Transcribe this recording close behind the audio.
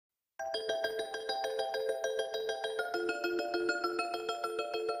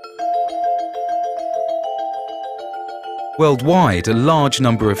Worldwide, a large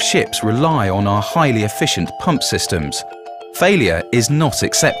number of ships rely on our highly efficient pump systems. Failure is not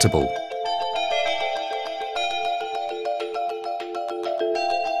acceptable.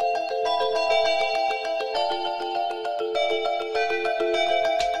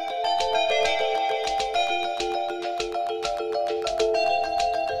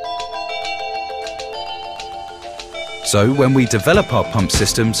 So when we develop our pump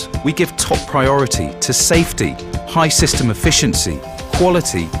systems, we give top priority to safety, high system efficiency,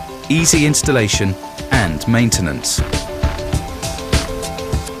 quality, easy installation and maintenance.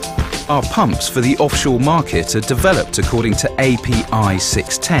 Our pumps for the offshore market are developed according to API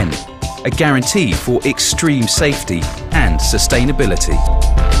 610, a guarantee for extreme safety and sustainability.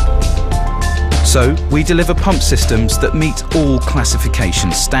 So we deliver pump systems that meet all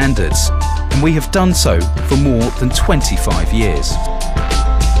classification standards, and we have done so for more than 25 years.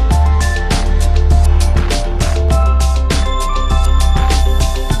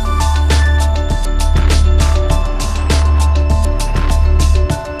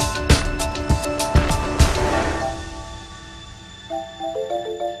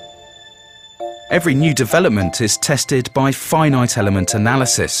 Every new development is tested by finite element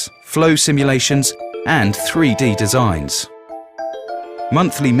analysis, flow simulations and 3D designs.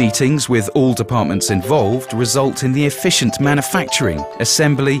 Monthly meetings with all departments involved result in the efficient manufacturing,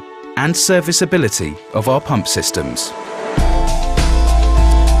 assembly and serviceability of our pump systems.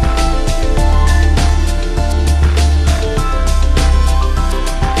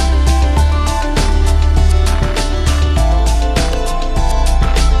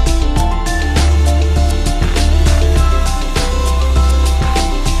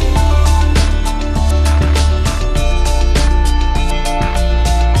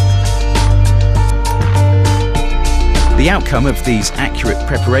 The outcome of these accurate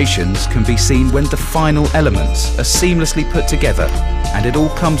preparations can be seen when the final elements are seamlessly put together and it all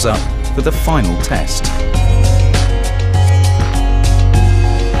comes up for the final test.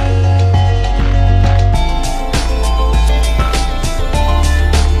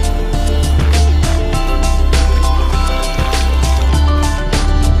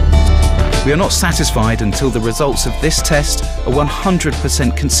 We are not satisfied until the results of this test are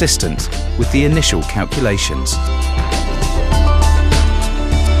 100% consistent with the initial calculations.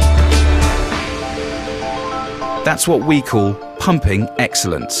 That's what we call pumping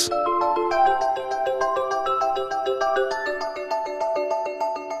excellence.